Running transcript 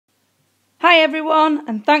Hi everyone,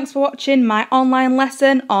 and thanks for watching my online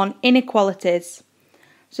lesson on inequalities.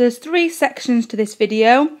 So there's 3 sections to this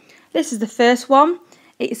video. This is the first one.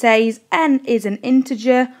 It says n is an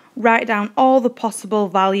integer, write down all the possible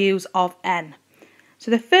values of n. So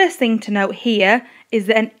the first thing to note here is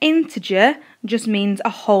that an integer just means a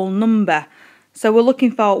whole number. So we're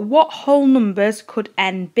looking for what whole numbers could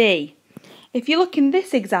n be. If you look in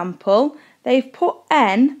this example, they've put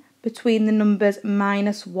n between the numbers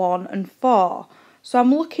 -1 and 4. So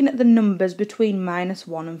I'm looking at the numbers between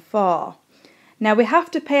 -1 and 4. Now we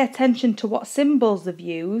have to pay attention to what symbols they've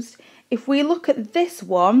used. If we look at this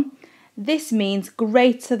one, this means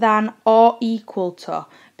greater than or equal to,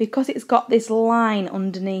 because it's got this line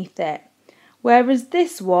underneath it. Whereas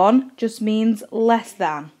this one just means less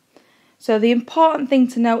than. So the important thing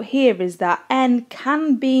to note here is that n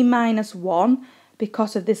can be -1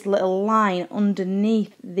 because of this little line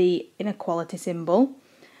underneath the inequality symbol.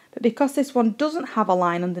 But because this one doesn't have a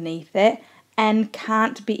line underneath it, n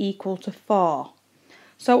can't be equal to 4.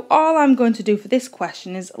 So all I'm going to do for this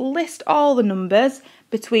question is list all the numbers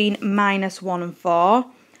between -1 and 4.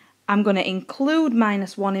 I'm going to include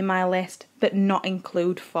 -1 in my list, but not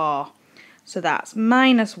include 4. So that's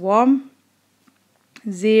 -1,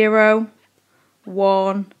 0,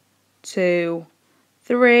 1, 2,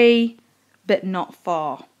 3, but not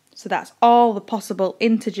 4. So that's all the possible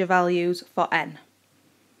integer values for n.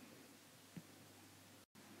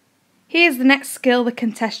 Here's the next skill they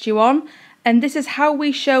can test you on, and this is how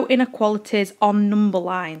we show inequalities on number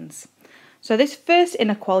lines. So this first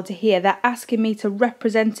inequality here, they're asking me to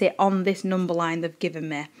represent it on this number line they've given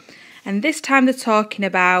me. And this time they're talking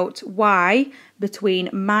about y between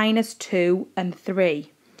 -2 and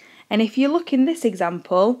 3. And if you look in this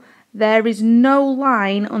example, there is no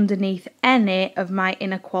line underneath any of my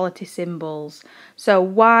inequality symbols. So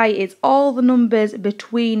y is all the numbers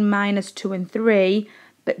between -2 and 3,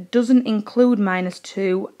 but doesn't include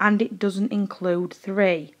 -2 and it doesn't include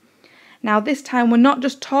 3. Now this time we're not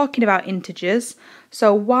just talking about integers,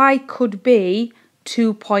 so y could be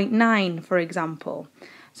 2.9 for example.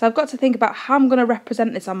 So I've got to think about how I'm going to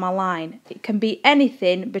represent this on my line. It can be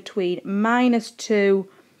anything between -2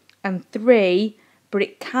 and 3, but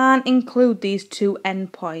it can't include these two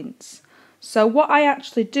endpoints. So what I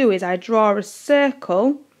actually do is I draw a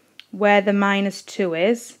circle where the -2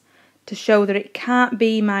 is to show that it can't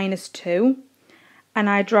be -2, and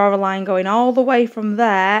I draw a line going all the way from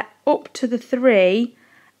there up to the 3,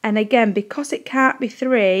 and again because it can't be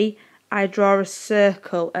 3, I draw a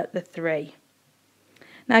circle at the 3.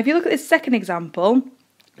 Now if you look at this second example,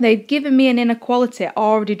 they've given me an inequality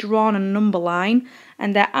already drawn on a number line,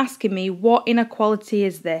 and they're asking me what inequality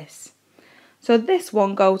is this. So this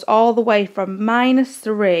one goes all the way from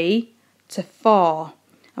 -3 to 4,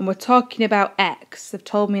 and we're talking about x. They've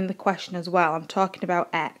told me in the question as well, I'm talking about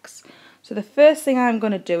x. So the first thing I'm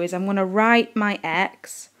going to do is I'm going to write my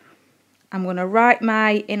x, I'm going to write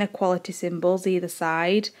my inequality symbols either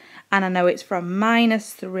side, and I know it's from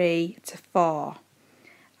 -3 to 4.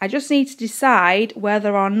 I just need to decide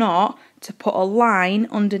whether or not to put a line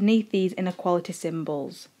underneath these inequality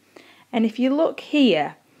symbols. And if you look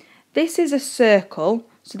here, this is a circle,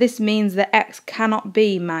 so this means that x cannot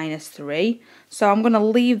be -3. So I'm going to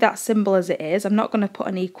leave that symbol as it is. I'm not going to put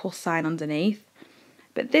an equal sign underneath.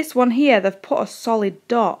 But this one here, they've put a solid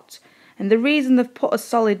dot. And the reason they've put a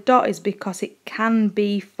solid dot is because it can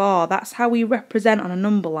be 4. That's how we represent on a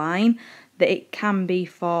number line that it can be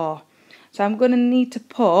 4. So I'm going to need to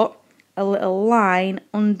put a little line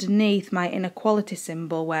underneath my inequality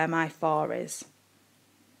symbol where my 4 is.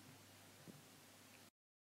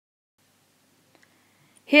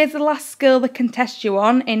 Here's the last skill they can test you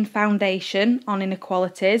on in foundation on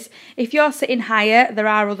inequalities. If you're sitting higher, there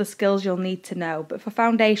are other skills you'll need to know, but for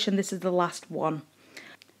foundation this is the last one.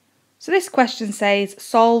 So this question says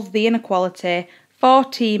solve the inequality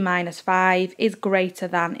 4t minus 5 is greater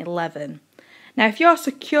than 11. Now if you're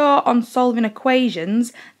secure on solving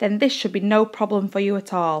equations, then this should be no problem for you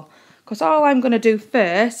at all, because all I'm going to do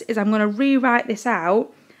first is I'm going to rewrite this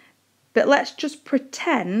out, but let's just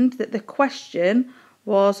pretend that the question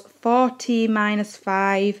was 4t minus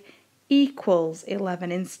 5 equals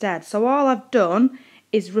 11 instead. So all I've done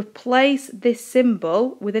is replace this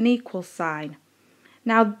symbol with an equal sign.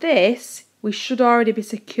 Now this, we should already be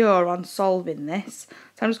secure on solving this,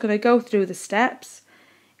 so I'm just going to go through the steps.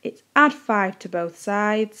 It's add 5 to both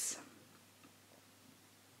sides.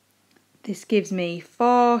 This gives me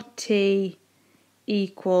 4t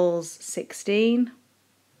equals 16.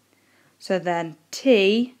 So then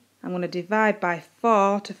t, I'm going to divide by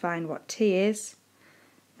 4 to find what t is.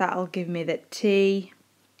 That'll give me that t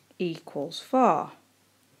equals 4.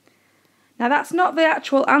 Now that's not the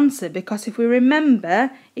actual answer, because if we remember,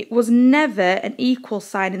 it was never an equal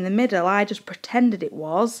sign in the middle. I just pretended it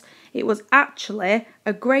was. It was actually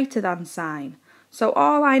a greater than sign. So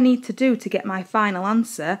all I need to do to get my final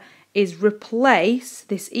answer is replace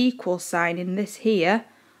this equal sign in this here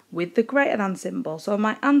with the greater than symbol. So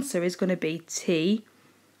my answer is going to be t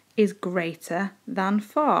is greater than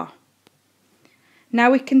 4. Now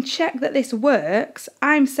we can check that this works.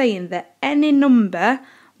 I'm saying that any number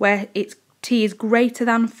where t is greater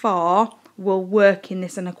than 4 will work in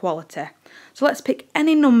this inequality. So let's pick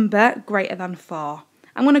any number greater than 4.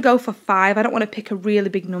 I'm going to go for 5. I don't want to pick a really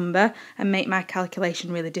big number and make my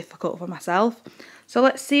calculation really difficult for myself. So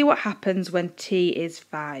let's see what happens when t is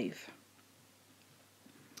 5.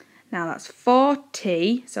 Now that's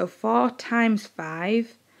 4t, so 4 times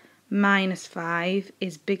 5 minus 5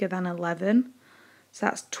 is bigger than 11. So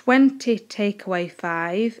that's 20 take away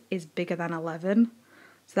 5 is bigger than 11.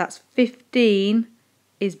 So that's 15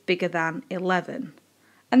 is bigger than 11.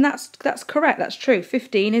 And that's correct, that's true.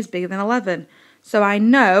 15 is bigger than 11. So I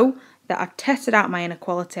know that I've tested out my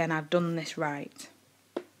inequality and I've done this right.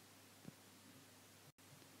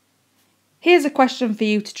 Here's a question for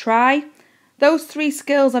you to try. Those 3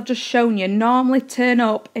 skills I've just shown you normally turn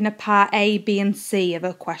up in a part A, B and C of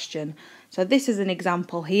a question. So this is an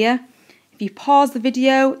example here. If you pause the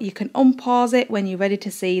video, you can unpause it when you're ready to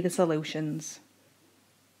see the solutions.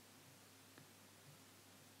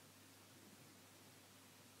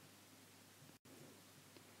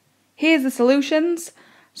 Here's the solutions.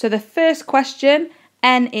 So the first question,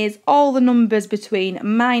 n is all the numbers between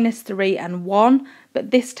 -3 and 1, but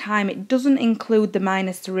this time it doesn't include the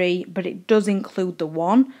 -3, but it does include the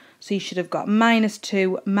 1. So you should have got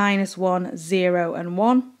 -2, -1, 0 and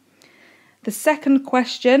 1. The second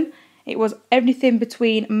question, it was everything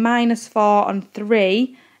between -4 and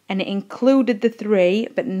 3, and it included the 3,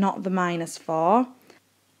 but not the -4.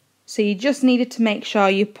 So you just needed to make sure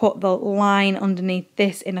you put the line underneath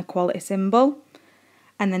this inequality symbol.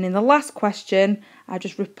 And then in the last question, I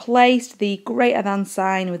just replaced the greater than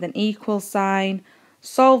sign with an equal sign,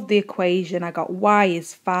 solved the equation. I got y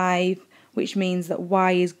is 5, which means that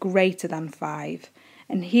y is greater than 5.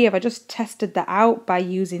 And here I just tested that out by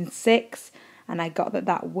using 6, and I got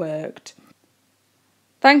that worked.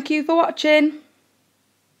 Thank you for watching.